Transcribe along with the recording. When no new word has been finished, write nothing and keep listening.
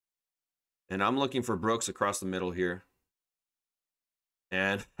And I'm looking for Brooks across the middle here.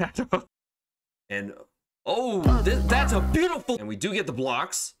 And oh, that's a beautiful. And we do get the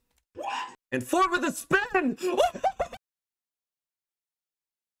blocks. And forward with a spin.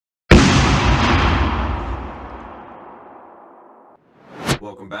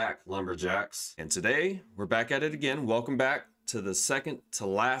 Welcome back, Lumberjacks. And today we're back at it again. Welcome back to the second to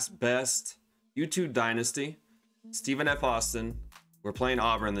last best U2 Dynasty. Stephen F. Austin. We're playing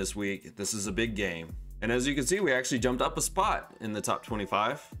Auburn this week. This is a big game. And as you can see, we actually jumped up a spot in the top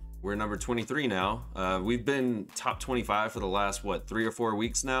 25. We're number 23 now. We've been top 25 for the last, what, 3 or 4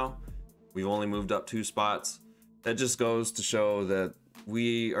 weeks now. We've only moved up 2 spots. That just goes to show that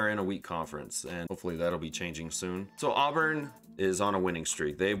we are in a weak conference, and hopefully that'll be changing soon. So Auburn is on a winning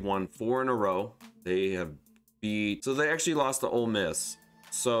streak. They've won 4 in a row. They have beat, so they actually lost to Ole Miss.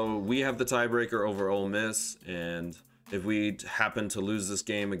 So we have the tiebreaker over Ole Miss, and if we happen to lose this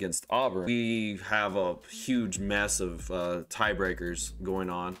game against Auburn, we have a huge mess of tiebreakers going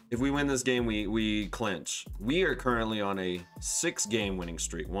on. If we win this game, we clinch. We are currently on a 6-game winning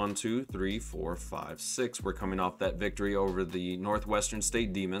streak. 1, 2, 3, 4, 5, 6. We're coming off that victory over the Northwestern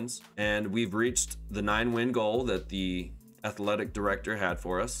State Demons, and we've reached the 9-win goal that the athletic director had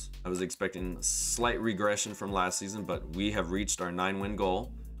for us. I was expecting a slight regression from last season, but we have reached our 9-win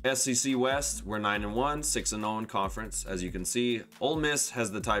goal. SEC West, we're 9-1, 6-0 in conference. As you can see, Ole Miss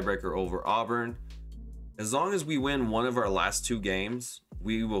has the tiebreaker over Auburn. As long as we win one of our last 2 games,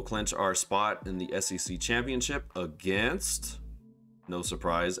 we will clinch our spot in the SEC championship against, no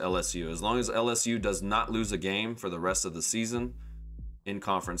surprise, LSU. As long as LSU does not lose a game for the rest of the season in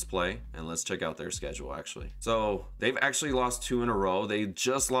conference play. And let's check out their schedule, actually. So they've actually lost 2 in a row. They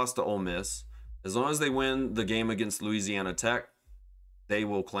just lost to Ole Miss. As long as they win the game against Louisiana Tech, they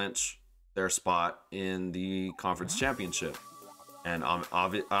will clinch their spot in the conference championship. And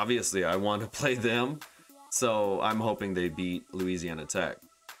obviously I want to play them, so I'm hoping they beat Louisiana Tech.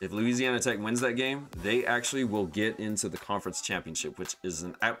 If Louisiana Tech wins that game, they actually will get into the conference championship, which is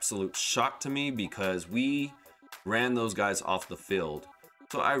an absolute shock to me because we ran those guys off the field.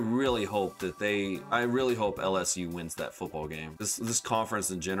 So I really hope that LSU wins that football game. This conference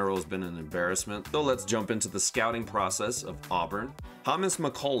in general has been an embarrassment. So let's jump into the scouting process of Auburn. Thomas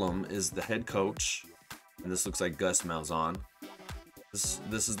McCollum is the head coach, and this looks like Gus Malzahn.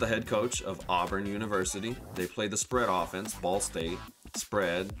 This is the head coach of Auburn University. They play the spread offense, Ball State,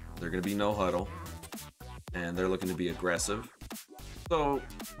 spread. They're gonna be no huddle, and they're looking to be aggressive. So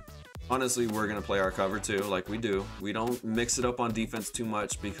honestly, we're going to play our cover too, like we do. We don't mix it up on defense too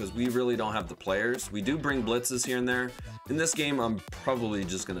much because we really don't have the players. We do bring blitzes here and there. In this game, I'm probably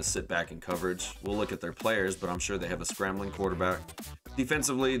just going to sit back in coverage. We'll look at their players, but I'm sure they have a scrambling quarterback.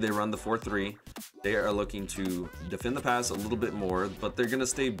 Defensively, they run the 4-3. They are looking to defend the pass a little bit more, but they're going to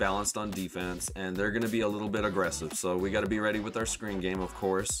stay balanced on defense, and they're going to be a little bit aggressive. So we got to be ready with our screen game, of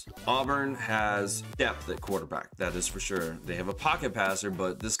course. Auburn has depth at quarterback, that is for sure. They have a pocket passer,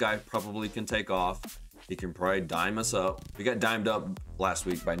 but this guy probably can take off. He can probably dime us up. We got dimed up last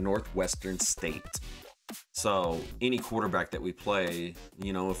week by Northwestern State. So any quarterback that we play,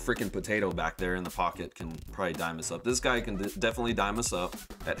 you know, a freaking potato back there in the pocket can probably dime us up. This guy can definitely dime us up.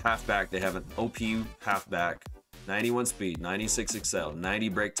 At halfback, they have an OP halfback, 91 speed, 96 excel, 90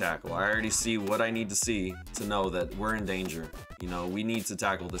 break tackle. I already see what I need to see to know that we're in danger. You know, we need to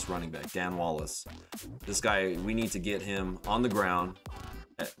tackle this running back, Dan Wallace. This guy, we need to get him on the ground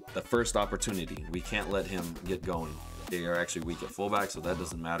at the first opportunity. We can't let him get going. They are actually weak at fullback, so that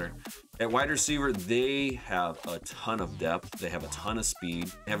doesn't matter. At wide receiver, they have a ton of depth. They have a ton of speed.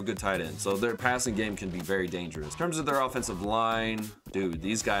 They have a good tight end, so their passing game can be very dangerous. In terms of their offensive line, dude,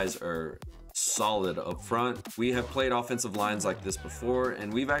 these guys are solid up front. We have played offensive lines like this before,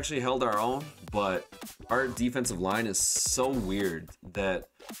 and we've actually held our own, but our defensive line is so weird that,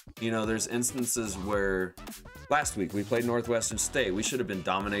 you know, there's instances where last week we played Northwestern State. We should have been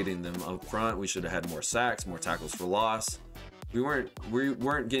dominating them up front. We should have had more sacks, more tackles for loss. We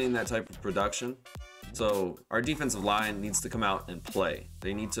weren't getting that type of production. So our defensive line needs to come out and play.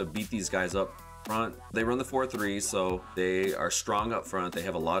 They need to beat these guys up front. They run the 4-3, so they are strong up front. They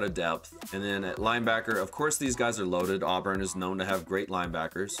have a lot of depth. And then at linebacker, of course, these guys are loaded. Auburn is known to have great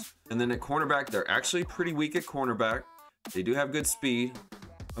linebackers. And then at cornerback, they're actually pretty weak at cornerback. They do have good speed.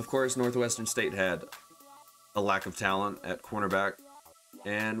 Of course, Northwestern State had a lack of talent at cornerback,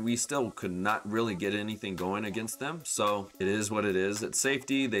 and we still could not really get anything going against them. So it is what it is. At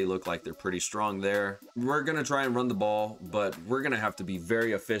safety, they look like they're pretty strong there. We're going to try and run the ball, but we're going to have to be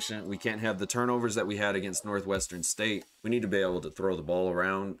very efficient. We can't have the turnovers that we had against Northwestern State. We need to be able to throw the ball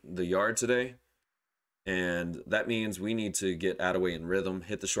around the yard today. And that means we need to get Attaway in rhythm,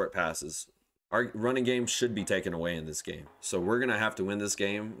 hit the short passes. our running game should be taken away in this game. So we're going to have to win this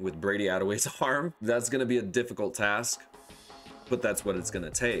game with Brady Attaway's arm. That's going to be a difficult task, but that's what it's going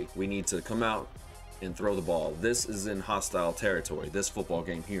to take. We need to come out and throw the ball. This is in hostile territory, this football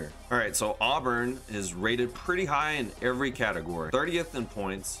game here. All right, so Auburn is rated pretty high in every category. 30th in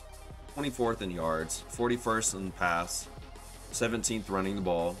points, 24th in yards, 41st in pass, 17th running the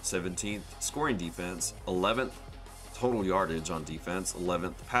ball, 17th scoring defense, 11th total yardage on defense,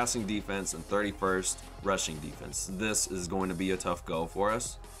 11th passing defense, and 31st rushing defense. This is going to be a tough go for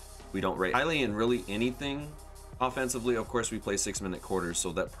us. We don't rate highly in really anything offensively. Of course, we play 6-minute quarters,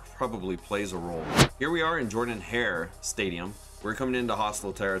 so that probably plays a role. Here we are in Jordan-Hare Stadium. We're coming into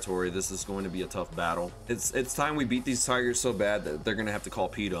hostile territory. This is going to be a tough battle. It's time we beat these Tigers so bad that they're going to have to call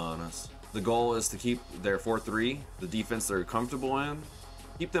PETA on us. The goal is to keep their 4-3, the defense they're comfortable in,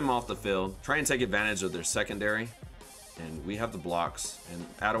 keep them off the field, try and take advantage of their secondary. And we have the blocks, and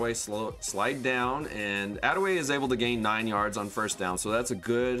Attaway slide down, and Attaway is able to gain 9 yards on first down, so that's a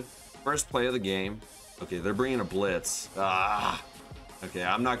good first play of the game. Okay, they're bringing a blitz. Okay,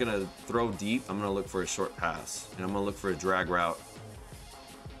 I'm not gonna throw deep. I'm gonna look for a short pass, and I'm gonna look for a drag route.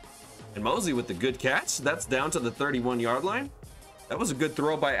 And Mosey with the good catch. That's down to the 31-yard line. That was a good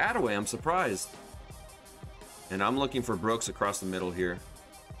throw by Attaway. I'm surprised. And I'm looking for Brooks across the middle here.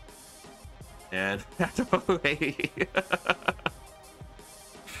 And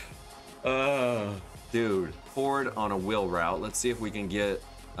dude, forward on a wheel route. Let's see if we can get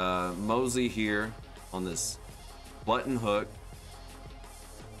Mosey here on this button hook.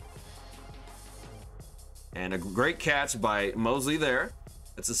 And a great catch by Mosley there.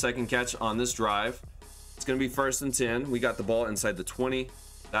 It's the second catch on this drive. It's going to be 1st and 10. We got the ball inside the 20.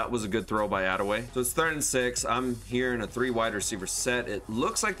 That was a good throw by Attaway. So it's 3rd and 6. I'm here in a 3 wide receiver set. It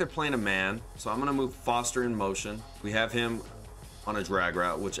looks like they're playing a man. So I'm going to move Foster in motion. We have him on a drag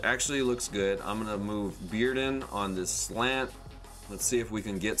route, which actually looks good. I'm going to move Bearden on this slant. Let's see if we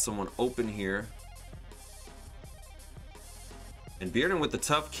can get someone open here. And Bearden with the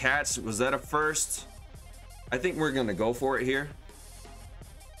tough catch. Was that a first? I think we're going to go for it here.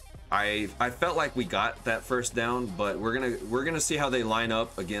 I felt like we got that first down, but we're gonna see how they line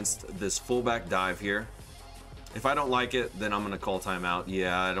up against this fullback dive here. If I don't like it, then I'm gonna call timeout.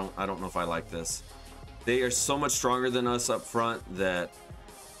 Yeah, I don't know if I like this. They are so much stronger than us up front that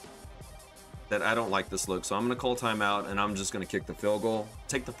I don't like this look. So I'm gonna call timeout, and I'm just gonna kick the field goal,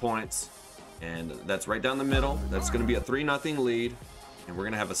 take the points, and that's right down the middle. That's gonna be a 3-0 lead, and we're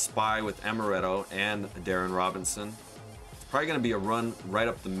gonna have a spy with Amaretto and Darren Robinson. Probably going to be a run right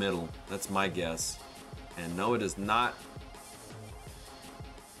up the middle. That's my guess. And no, it is not.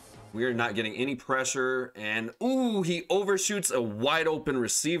 We are not getting any pressure. And ooh, he overshoots a wide open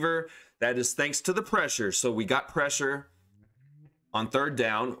receiver. That is thanks to the pressure. So we got pressure on 3rd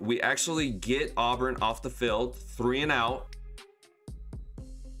down. We actually get Auburn off the field, 3 and out.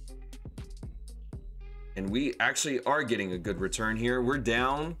 And we actually are getting a good return here. We're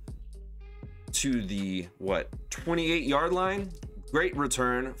down to the 28-yard line. Great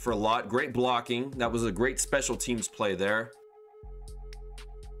return for a lot. Great blocking. That was a great special teams play there.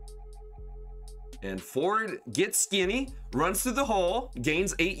 And Ford gets skinny, runs through the hole,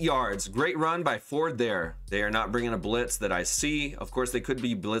 gains 8 yards. Great run by Ford there. They are not bringing a blitz that I see. Of course, they could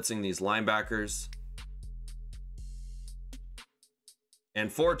be blitzing these linebackers. And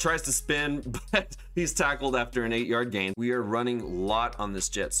Ford tries to spin, but he's tackled after an 8-yard gain. We are running a lot on this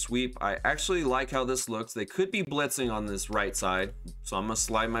jet sweep. I actually like how this looks. They could be blitzing on this right side, so I'm gonna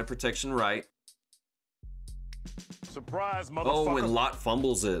slide my protection right. Surprise, motherfucker. Oh, and Lott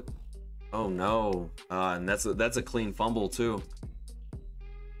fumbles it. Oh no, and that's a clean fumble too.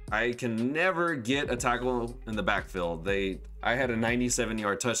 I can never get a tackle in the backfield. I had a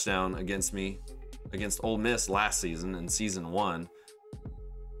 97-yard touchdown against Ole Miss last season in season 1.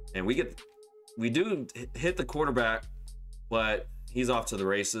 And we do hit the quarterback, but he's off to the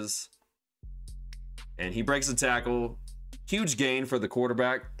races. And he breaks the tackle. Huge gain for the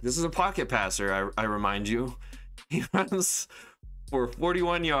quarterback. This is a pocket passer, I remind you. He runs for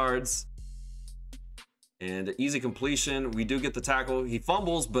 41 yards. And easy completion. We do get the tackle. He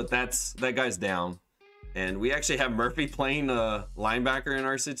fumbles, but that guy's down. And we actually have Murphy playing a linebacker in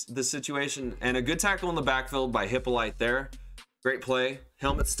this situation. And a good tackle in the backfield by Hippolyte there. Great play.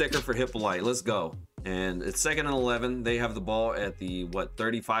 Helmet sticker for Hippolyte. Let's go. And it's 2nd and 11. They have the ball at the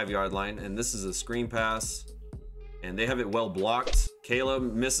 35-yard line, and this is a screen pass, and they have it well blocked.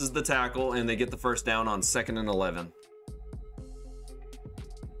 Caleb misses the tackle, and they get the first down on 2nd and 11.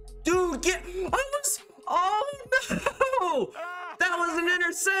 Dude, oh no! That That was an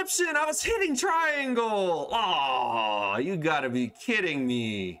interception. I was hitting triangle. Oh, you gotta be kidding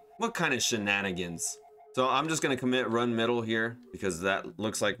me. What kind of shenanigans? So I'm just gonna commit run middle here because that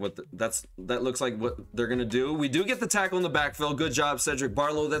looks like what that looks like what they're gonna do. We do get the tackle in the backfield. Good job, Cedric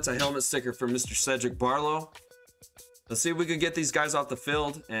Barlow. That's a helmet sticker for Mr. Cedric Barlow. Let's see if we could get these guys off the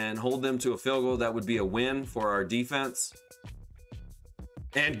field and hold them to a field goal. That would be a win for our defense.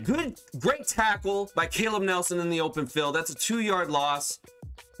 And great tackle by Caleb Nelson in the open field. That's a 2-yard loss.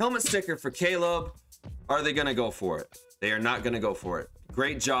 Helmet sticker for Caleb. Are they gonna go for it? They are not gonna go for it.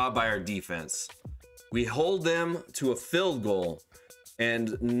 Great job by our defense. We hold them to a field goal,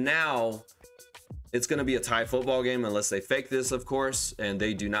 and now it's going to be a tie football game unless they fake this, of course, and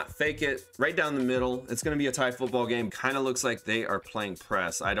they do not fake it. Right down the middle, it's going to be a tie football game. Kind of looks like they are playing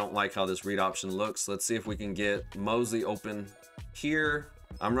press. I don't like how this read option looks. Let's see if we can get Mosley open here.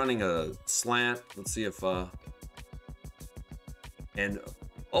 I'm running a slant. Let's see if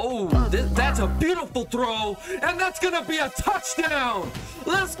that's a beautiful throw, and that's gonna be a touchdown.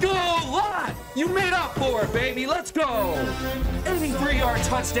 Let's go, Lot. You made up for it, baby. Let's go. 83-yard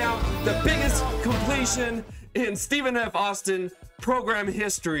touchdown, the biggest completion in Stephen F. Austin program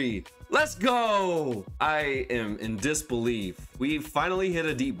history. Let's go. I am in disbelief. We finally hit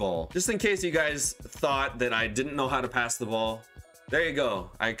a deep ball. Just in case you guys thought that I didn't know how to pass the ball, there you go.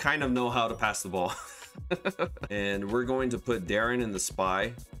 I kind of know how to pass the ball. And we're going to put Darren in the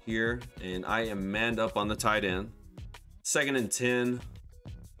spy here, and I am manned up on the tight end. 2nd and 10,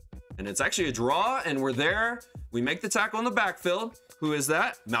 and it's actually a draw, and we're there. We make the tackle in the backfield. Who is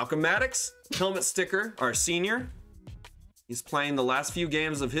that? Malcolm Maddox, helmet sticker, our senior. He's playing the last few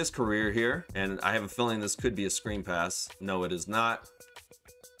games of his career here, and I have a feeling this could be a screen pass. No, it is not.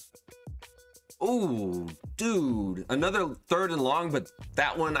 Oh, dude, another 3rd and long, but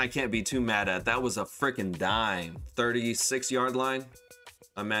that one I can't be too mad at. That was a freaking dime. 36-yard line.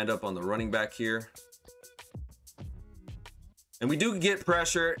 I'm manned up on the running back here. And we do get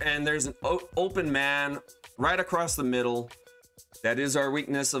pressure, and there's an open man right across the middle. That is our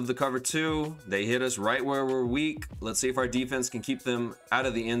weakness of the cover 2. They hit us right where we're weak. Let's see if our defense can keep them out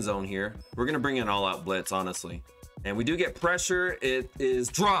of the end zone here. We're going to bring an all-out blitz, honestly. And we do get pressure. It is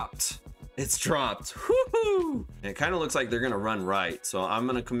dropped. It's dropped. Woohoo! It kind of looks like they're gonna run right, so I'm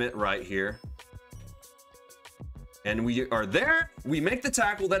gonna commit right here. And we are there. We make the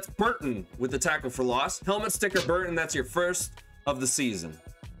tackle. That's Burton with the tackle for loss. Helmet sticker Burton. That's your first of the season.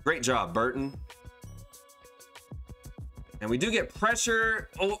 Great job, Burton. And we do get pressure.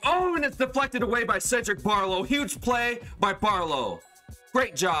 Oh, and it's deflected away by Cedric Barlow. Huge play by Barlow.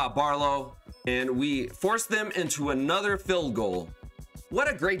 Great job, Barlow. And we force them into another field goal. What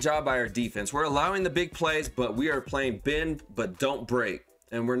a great job by our defense. We're allowing the big plays, but we are playing bend but don't break.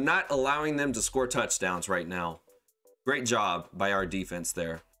 And we're not allowing them to score touchdowns right now. Great job by our defense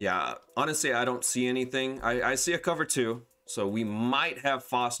there. Yeah, honestly, I don't see anything. I see a cover 2, so we might have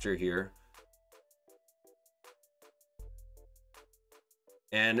Foster here.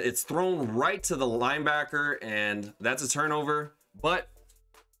 And it's thrown right to the linebacker, and that's a turnover, but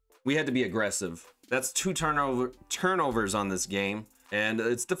we had to be aggressive. That's 2 turnovers on this game. And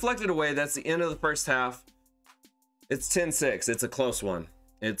it's deflected away. That's the end of the first half. It's 10-6. It's a close one.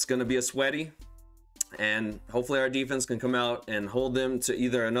 It's going to be a sweaty. And hopefully our defense can come out and hold them to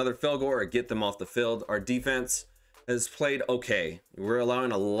either another field goal or get them off the field. Our defense has played okay. We're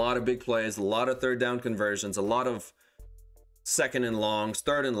allowing a lot of big plays, a lot of 3rd down conversions, a lot of 2nd and longs,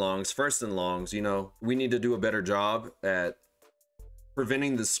 3rd and longs, 1st and longs. You know, we need to do a better job at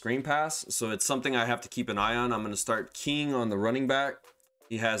preventing the screen pass, so it's something I have to keep an eye on. I'm going to start keying on the running back.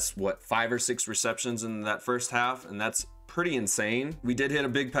 He has what, 5 or 6 receptions in that first half, and that's pretty insane. We did hit a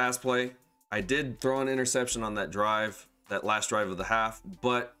big pass play. I did throw an interception on that drive, that last drive of the half,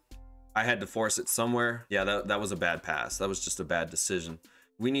 but I had to force it somewhere. Yeah, that was a bad pass. That was just a bad decision.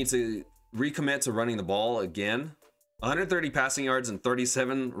 We need to recommit to running the ball again. 130 passing yards and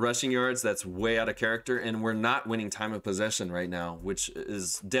 37 rushing yards. That's way out of character, and we're not winning time of possession right now, which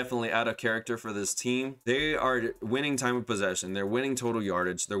is definitely out of character for this team. They are winning time of possession. They're winning total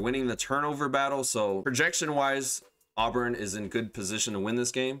yardage. They're winning the turnover battle. So projection wise, Auburn is in good position to win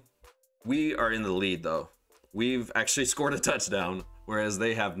this game. We are in the lead though. We've actually scored a touchdown, whereas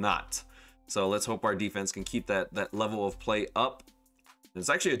they have not. So let's hope our defense can keep that level of play up. It's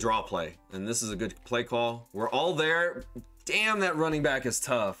actually a draw play, and this is a good play call. We're all there. Damn, that running back is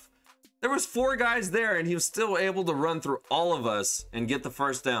tough. There was 4 guys there, and he was still able to run through all of us and get the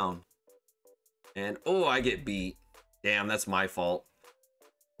first down. And, oh, I get beat. Damn, that's my fault.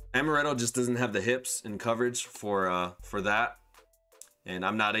 Amaretto just doesn't have the hips and coverage for that, and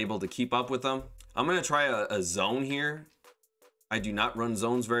I'm not able to keep up with them. I'm going to try a zone here. I do not run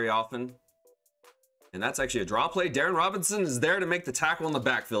zones very often. And that's actually a draw play. Darren Robinson is there to make the tackle in the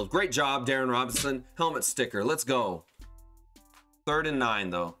backfield. Great job, Darren Robinson. Helmet sticker. Let's go. 3rd and 9,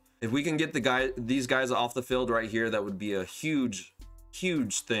 though. If we can get these guys off the field right here, that would be a huge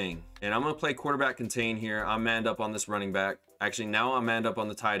thing. And I'm going to play quarterback contain here. I'm manned up on this running back. Actually, now I'm manned up on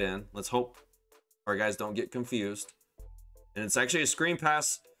the tight end. Let's hope our guys don't get confused. And it's actually a screen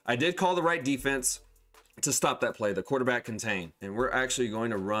pass. I did call the right defense to stop that play, the quarterback contain. And we're actually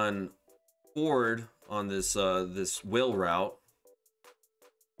going to run forward on this this wheel route.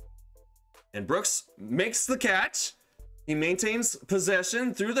 And Brooks makes the catch. He maintains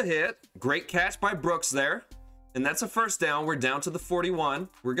possession through the hit. Great catch by Brooks there. And that's a 1st down. We're down to the 41.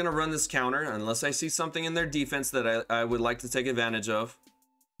 We're going to run this counter unless I see something in their defense that I would like to take advantage of.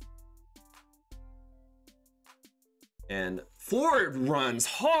 And Ford runs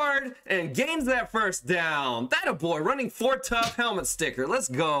hard and gains that 1st down. That a boy, running 4 tough, helmet sticker. Let's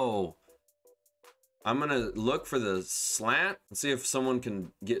go. I'm going to look for the slant and see if someone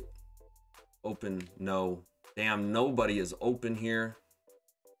can get open. No. Damn, nobody is open here.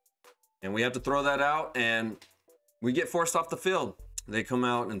 And we have to throw that out, and we get forced off the field. They come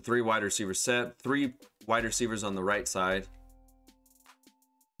out in 3 wide receiver set, 3 wide receivers on the right side.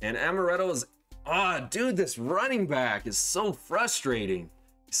 And Amaretto is, dude, this running back is so frustrating.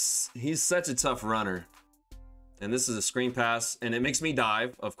 He's such a tough runner. And this is a screen pass, and it makes me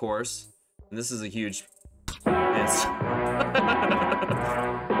dive, of course. And this is a huge, huge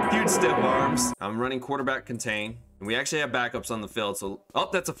stiff arms. I'm running quarterback contain. And we actually have backups on the field. So,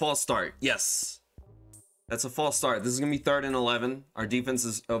 that's a false start. Yes. That's a false start. This is going to be 3rd and 11. Our defense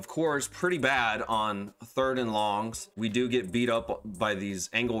is, of course, pretty bad on 3rd and longs. We do get beat up by these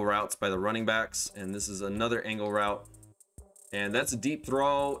angle routes by the running backs. And this is another angle route. And that's a deep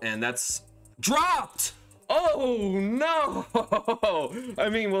throw. And that's dropped. Oh, no. I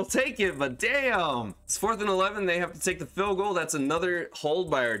mean, we'll take it, but damn. It's 4th and 11. They have to take the field goal. That's another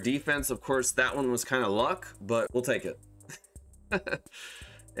hold by our defense. Of course, that one was kind of luck, but we'll take it.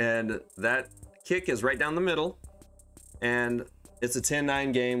 And that kick is right down the middle. And it's a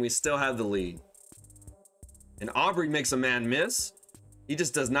 10-9 game. We still have the lead. And Aubrey makes a man miss. He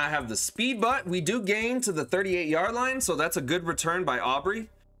just does not have the speed, but we do gain to the 38-yard line. So that's a good return by Aubrey.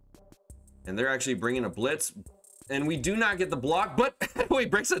 And they're actually bringing a blitz. And we do not get the block, but he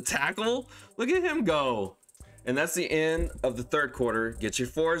breaks a tackle. Look at him go. And that's the end of the 3rd quarter. Get your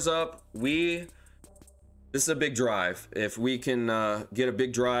 4s up. This is a big drive. If we can get a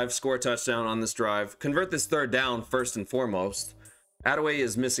big drive, score a touchdown on this drive, convert this 3rd down first and foremost. Attaway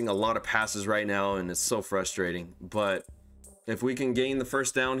is missing a lot of passes right now, and it's so frustrating. But if we can gain the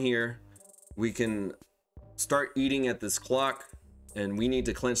 1st down here, we can start eating at this clock, and we need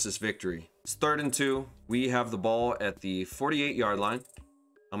to clinch this victory. It's 3rd and 2. We have the ball at the 48-yard line.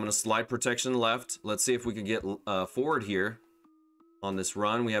 I'm going to slide protection left. Let's see if we can get forward here on this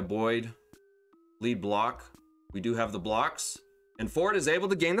run. We have Boyd lead block. We do have the blocks. And Ford is able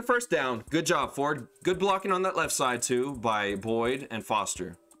to gain the 1st down. Good job, Ford. Good blocking on that left side, too, by Boyd and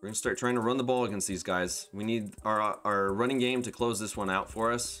Foster. We're going to start trying to run the ball against these guys. We need our running game to close this one out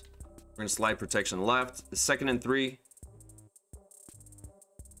for us. We're going to slide protection left. It's 2nd and 3.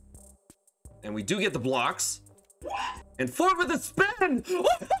 And we do get the blocks. And Ford with a spin!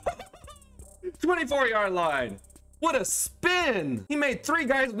 24-yard line. What a spin! He made 3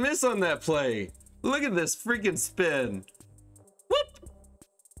 guys miss on that play. Look at this freaking spin. Whoop!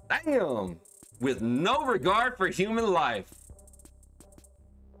 Damn! With no regard for human life.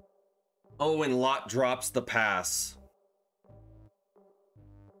 Oh, and Lott drops the pass.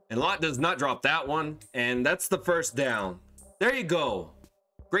 And Lott does not drop that one. And that's the 1st down. There you go.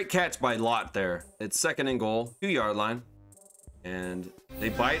 Great catch by Lott there. It's 2nd and goal, 2-yard line. And they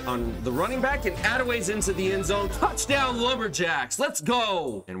bite on the running back, and Attaway's into the end zone. Touchdown, Lumberjacks. Let's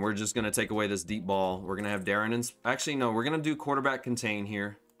go. And we're just going to take away this deep ball. We're going to have Darren and actually, no, we're going to do quarterback contain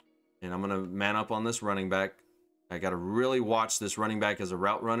here. And I'm going to man up on this running back. I got to really watch this running back as a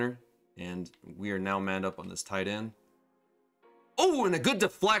route runner. And we are now manned up on this tight end. Oh, and a good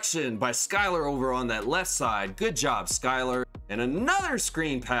deflection by Skylar over on that left side. Good job, Skylar. And another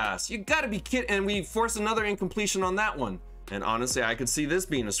screen pass. You got to be kidding. And we force another incompletion on that one. And honestly, I could see this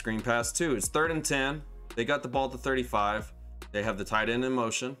being a screen pass too. It's 3rd and 10. They got the ball at the 35. They have the tight end in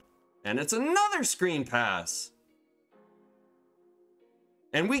motion. And it's another screen pass.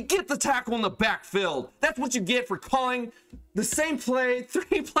 And we get the tackle in the backfield. That's what you get for calling the same play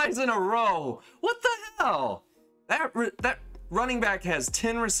 3 plays in a row. What the hell? That running back has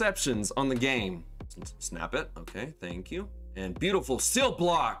 10 receptions on the game. Snap it. Okay, thank you. And beautiful seal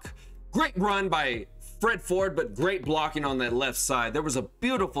block. Great run by Fred Ford, but great blocking on that left side. There was a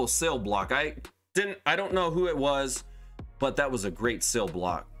beautiful sill block. I don't know who it was, but that was a great sill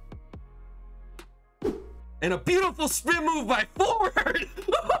block. And a beautiful spin move by Ford.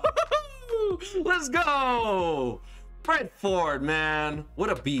 Let's go. Fred Ford, man.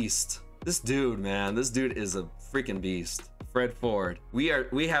 What a beast. This dude, man. This dude is a freaking beast. Fred Ford. We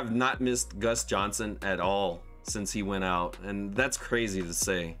have not missed Gus Johnson at all since he went out, and that's crazy to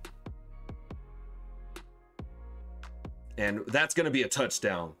say. And that's gonna be a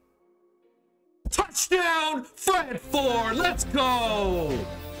touchdown. Touchdown, Fred Ford. Let's go.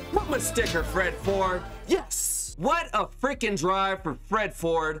 Mama sticker, Fred Ford. Yes. What a freaking drive for Fred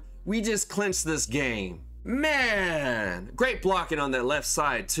Ford. We just clinched this game. Man, great blocking on that left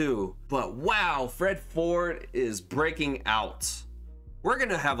side too. But wow, Fred Ford is breaking out. We're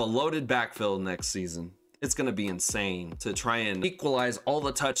gonna have a loaded backfield next season. It's gonna be insane to try and equalize all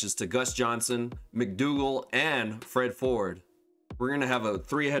the touches to Gus Johnson, McDougal, and Fred Ford. We're gonna have a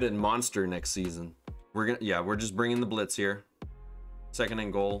three-headed monster next season. We're just bringing the blitz here. Second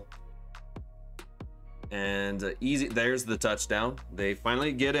and goal. And easy, there's the touchdown. They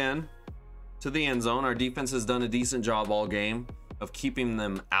finally get in to the end zone. Our defense has done a decent job all game of keeping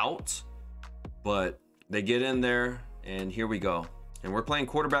them out, but they get in there, and here we go. And we're playing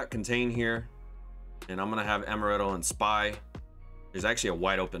quarterback contain here, and I'm gonna have Amaretto and spy. There's actually a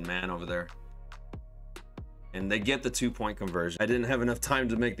wide open man over there, and they get the 2-point conversion. I didn't have enough time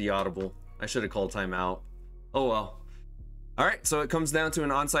to make the audible. I should have called timeout. Oh well. All right, so it comes down to an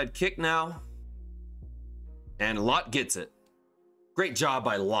onside kick now, and Lott gets it. Great job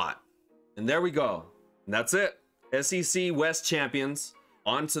by Lott. And there we go. And that's it. SEC West champions.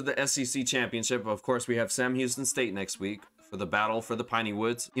 On to the SEC championship. Of course, we have Sam Houston State next week for the battle for the Piney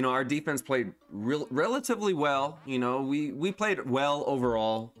Woods. You know, our defense played relatively well. You know, we played well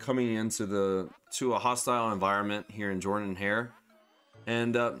overall coming into a hostile environment here in Jordan-Hare.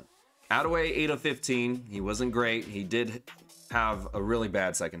 And Attaway 8 of 15. He wasn't great. He did have a really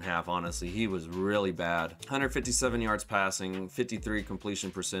bad second half. Honestly, he was really bad. 157 yards passing, 53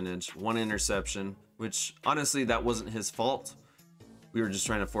 completion percentage, 1 interception, which honestly that wasn't his fault. We were just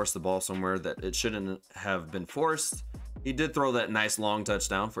trying to force the ball somewhere that it shouldn't have been forced. He did throw that nice long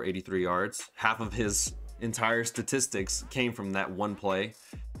touchdown for 83 yards. Half of his entire statistics came from that one play.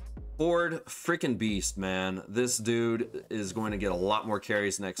 Ford, freaking beast, man. This dude is going to get a lot more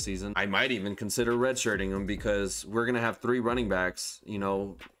carries next season. I might even consider redshirting him because we're going to have 3 running backs, you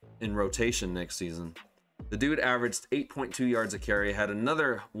know, in rotation next season. The dude averaged 8.2 yards a carry, had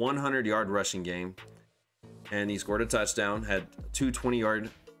another 100-yard rushing game, and he scored a touchdown, had 2 20-yard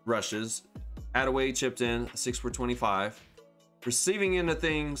rushes. Attaway chipped in 6 for 25. Receiving into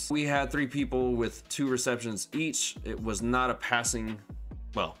things, we had 3 people with 2 receptions each. It was not a passing,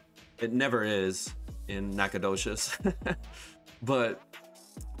 well, it never is in Nacogdoches, but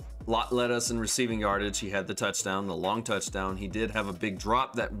Lott led us in receiving yardage. He had the touchdown, the long touchdown. He did have a big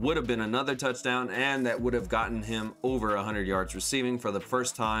drop that would have been another touchdown, and that would have gotten him over 100 yards receiving for the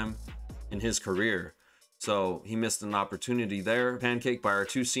first time in his career. So he missed an opportunity there. Pancake by our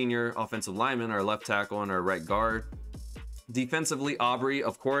 2 senior offensive linemen, our left tackle and our right guard. Defensively, Aubrey,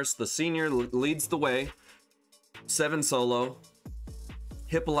 of course, the senior leads the way. 7 solo.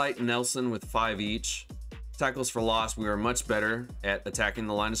 Hippolyte and Nelson with 5 each. Tackles for loss, we were much better at attacking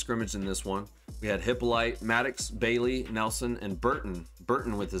the line of scrimmage in this one. We had Hippolyte, Maddox, Bailey, Nelson, and Burton.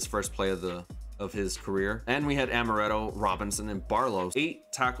 Burton with his first play of his career. And we had Amaretto, Robinson, and Barlow. 8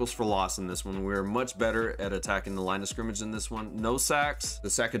 tackles for loss in this one. We were much better at attacking the line of scrimmage in this one. No sacks. The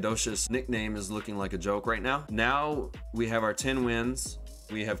Nacogdoches nickname is looking like a joke right now. Now we have our 10 wins.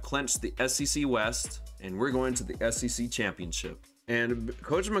 We have clinched the SEC West, and we're going to the SEC Championship. And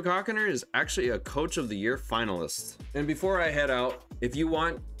Coach McCockiner is actually a Coach of the Year finalist. And before I head out, if you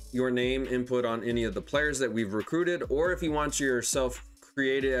want your name input on any of the players that we've recruited, or if you want yourself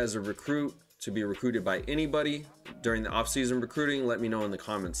created as a recruit to be recruited by anybody during the off-season recruiting, let me know in the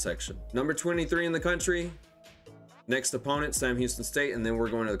comments section. Number 23 in the country. Next opponent, Sam Houston State, and then we're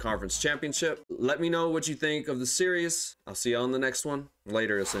going to the conference championship. Let me know what you think of the series. I'll see you on the next one.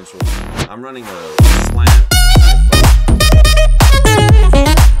 Later, essentially. I'm running a slant.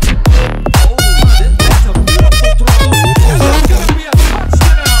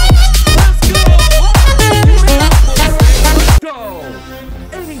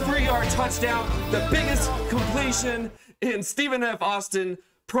 Touchdown, the biggest completion in Stephen F. Austin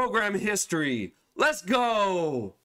program history. Let's go.